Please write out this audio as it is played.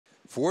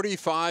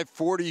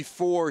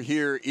45-44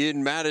 here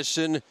in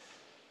Madison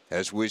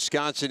as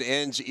Wisconsin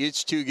ends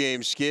its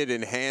two-game skid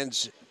and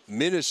hands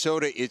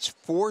Minnesota its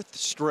fourth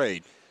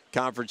straight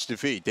conference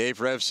defeat. Dave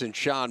Revs and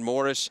Sean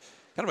Morris.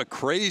 Kind of a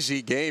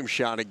crazy game,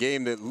 Sean, a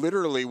game that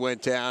literally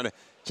went down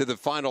to the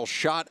final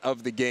shot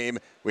of the game.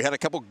 We had a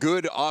couple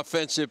good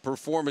offensive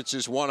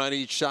performances, one on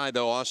each side,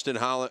 though.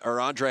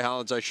 Andre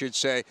Hollins, I should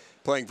say,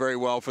 playing very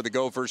well for the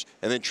Gophers,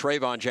 and then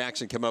Trayvon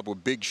Jackson come up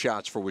with big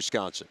shots for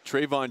Wisconsin.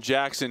 Trayvon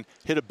Jackson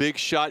hit a big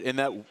shot in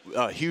that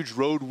huge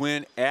road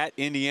win at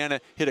Indiana,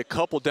 hit a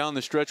couple down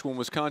the stretch when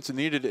Wisconsin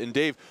needed it. And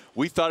Dave,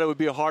 we thought it would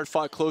be a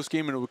hard-fought, close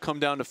game, and it would come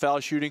down to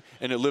foul shooting,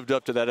 and it lived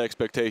up to that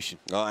expectation.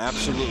 Oh,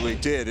 absolutely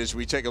did. As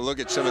we take a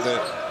look at some of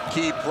the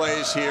key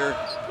plays here,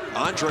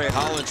 Andre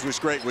Hollins was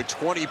great with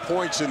 20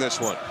 points in this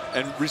one.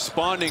 And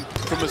responding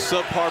from a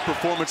subpar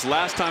performance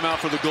last time out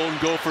for the Golden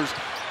Gophers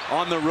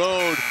on the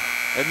road.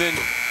 And then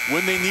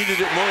when they needed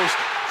it most,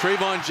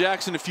 Trayvon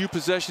Jackson, a few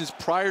possessions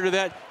prior to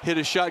that, hit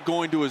a shot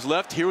going to his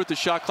left. Here with the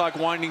shot clock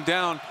winding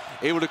down,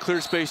 able to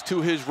clear space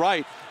to his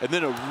right. And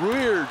then a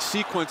weird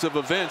sequence of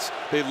events.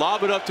 They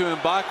lob it up to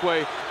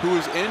Mbakwe, who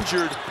is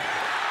injured.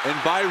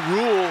 And by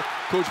rule,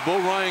 Coach Bo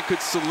Ryan could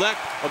select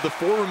of the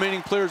 4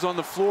 remaining players on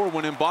the floor.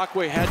 When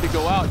Mbakwe had to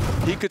go out,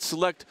 he could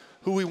select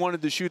who he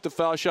wanted to shoot the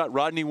foul shot.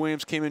 Rodney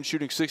Williams came in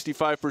shooting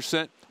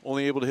 65%,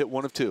 only able to hit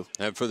 1 of 2.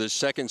 And for the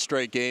second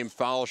straight game,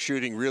 foul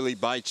shooting really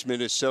bites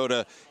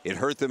Minnesota. It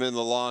hurt them in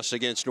the loss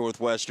against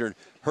Northwestern,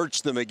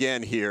 hurts them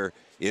again here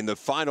in the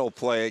final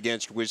play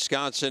against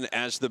Wisconsin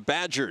as the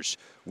Badgers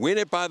win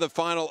it by the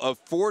final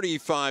of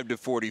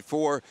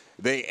 45-44.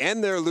 They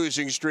end their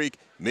losing streak.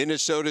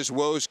 Minnesota's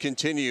woes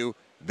continue.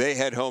 They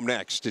head home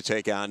next to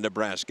take on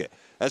Nebraska.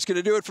 That's going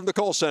to do it from the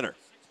Kohl Center.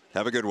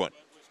 Have a good one.